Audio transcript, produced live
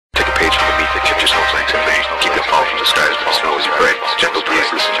snowflakes in May. Keep them fall from the skies, snow as you pray. Gentle breeze,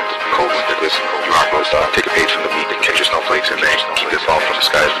 listen, cold winter glisten. You are Brostar, take a page from the meat and catch your snowflakes in May. Keep them fall from the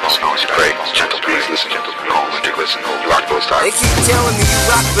skies, snow as you pray. Gentle breeze, listen, cold winter glisten. You are Brostar. They keep telling me you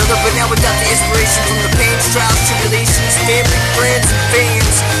rock, brother, but now without the inspiration from the pains, trials, tribulations, family, friends, and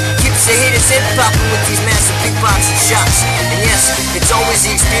fans. Keeps the haters head popping with these massive big boxing shots. And yes, it's always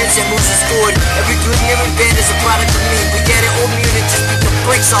the experience that moves us forward. Every good and every bad is a product of me. But yeah, that old mutant just beat the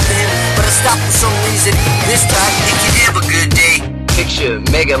brakes off of him, but I stopped for some reason. This time, he can have a good day. Picture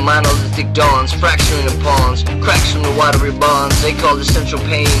mega monolithic dawns, fracturing the pawns, cracks from the watery bonds. They call it central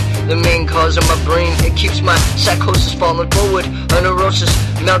pain, the main cause of my brain. It keeps my psychosis falling forward, a neurosis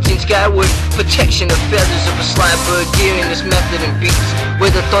melting skyward. Protection of feathers of a sly bird, gearing this method and beats where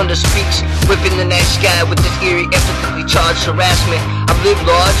the thunder speaks, whipping the night sky with this eerie, ethically charged harassment. I've lived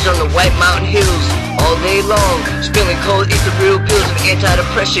large on the white mountain hills all day long, spilling cold ethereal pills of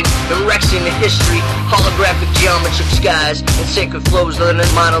antidepressant, erasing the history, holographic geometric skies, and sacred flows, learning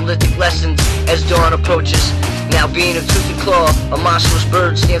monolithic lessons as dawn approaches. Now being a tooth and claw, a monstrous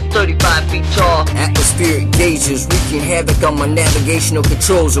bird stands 35 feet tall. Atmospheric gauges wreaking havoc on my navigational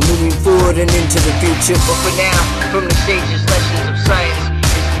controls. I'm moving forward and into the future. But for now, from the sages, lessons of science,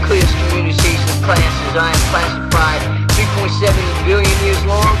 it's the clearest communication of classes. I am classified 3.7 billion years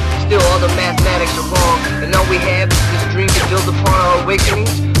long. Still all the mathematics are wrong, and all we have is this dream to build upon our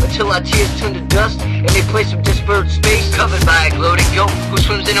awakenings until our tears turn to dust and they place of dispersed space covered by a gloating goat who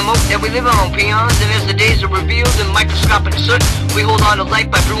swims in a moat that we live on, peons. And as the days are revealed in microscopic soot, we hold on to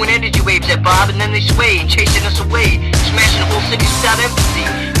life by brewing energy waves that bob and then they sway, chasing us away, smashing whole cities without empathy,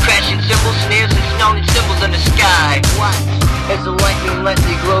 crashing cymbals, snares, and sounding cymbals in the sky. Watch as the lightning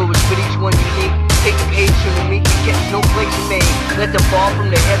lightly glows, but each one unique. Take a page from the meat and catch snowflakes in May. Let them fall from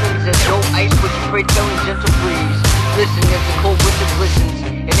the heavens as no ice with a freight telling gentle breeze. Listen as the cold winter glistens,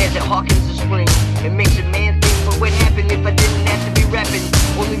 and as it hawkens the spring. It makes a man think what would happen if I didn't have to be rapping.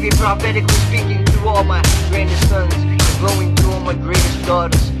 Only be prophetically speaking through all my grandest sons, and blowing through all my greatest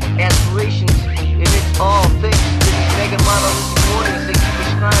daughters' aspirations. And it's all thanks to these mega monolithic mornings that keep me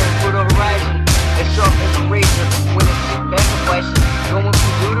shining for the horizon, as sharp as a razor when it sacrifices, going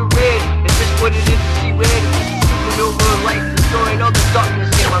from blue to red. It's just what it is to see red. It's a supernova of light, destroying all the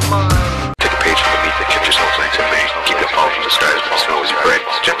darkness in my mind. Take a page from the meat and catch your snowflakes in May. Keep them fall from the skies, snow as you pray.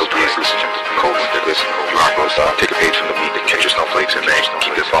 Gentle breeze, listen, cold winter glisten. You are Brostar. Take a page from the meat and catch your snowflakes in May.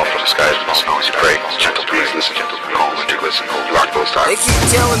 Keep them fall from the skies, snow as you pray. Gentle breeze, listen, cold winter glisten. You are Brostar. They keep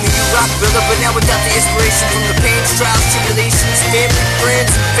telling me you rock, brother, but now without the inspiration from the pains, trials, tribulations, family,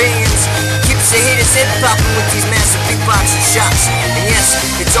 friends, and fans. Keeps the haters head popping with these massive big boxing shots. And yes,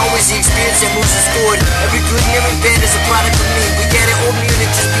 it's always the experience that moves us forward. Every good and every bad is a product of me. We get it, old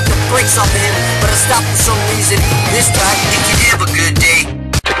mutant just beat the brakes off of him, but I stopped for some reason. This time, he can have a good day.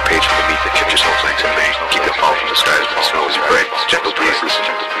 Take a page from the meat and catch your snowflakes in May. Keep them fall from the skies, snow as you pray. Gentle breeze, listen,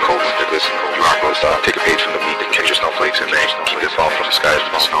 cold winter glisten. You are Brostar. Take a page from the meat and catch your snowflakes in May. Keep them fall from the skies,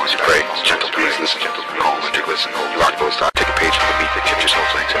 snow as you pray. Gentle breeze, listen, cold winter glisten. You are Brostar. Take a page from the meat and catch your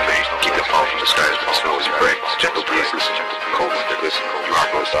snowflakes in May. Keep them fall from the skies, snow as you pray. Gentle breeze, listen, cold winter glisten. You are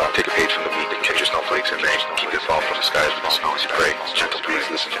Brostar. Take a page from the meat and catch your snowflakes in May. Keep them fall from the skies, snow as you pray. Gentle breeze,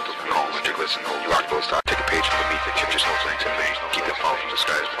 listen, cold winter glisten. You are Brostar. Take a page from the meat and catch your snowflakes in May. Keep them fall from the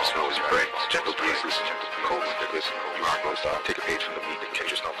skies, snow as you pray. Gentle breeze, listen, cold winter glisten. You are Brostar. Take a page from the meat and catch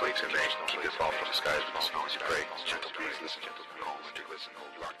your snowflakes in May. Keep them fall from the skies, snow as you pray. Gentle breeze, listen, cold winter glisten.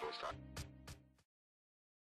 You are Brostar.